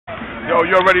Yo,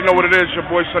 you already know what it is. Your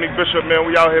boy Sonny Bishop, man.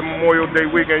 We out here Memorial Day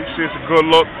weekend. You see it's a good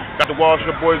look. Got the Wild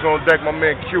Shit Boys on deck. My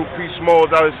man Q, P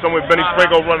Smalls out here somewhere. Benny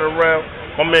Franco running around.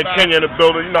 My man Kenya in the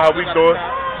building. You know how we do it.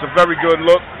 It's a very good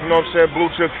look. You know what I'm saying?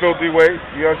 Blue Chip, filthy way.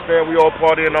 You understand? We all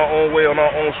party in our own way, on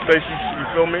our own spaces. You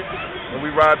feel me? And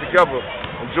we ride together.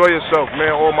 Enjoy yourself,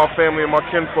 man. All my family and my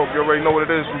kinfolk, you already know what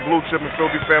it is. From Blue Chip and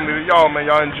Filthy family to y'all, man.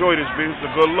 Y'all enjoy this, B. It's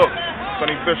a good look.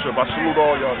 Sonny Bishop. I salute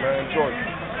all y'all, man. Enjoy.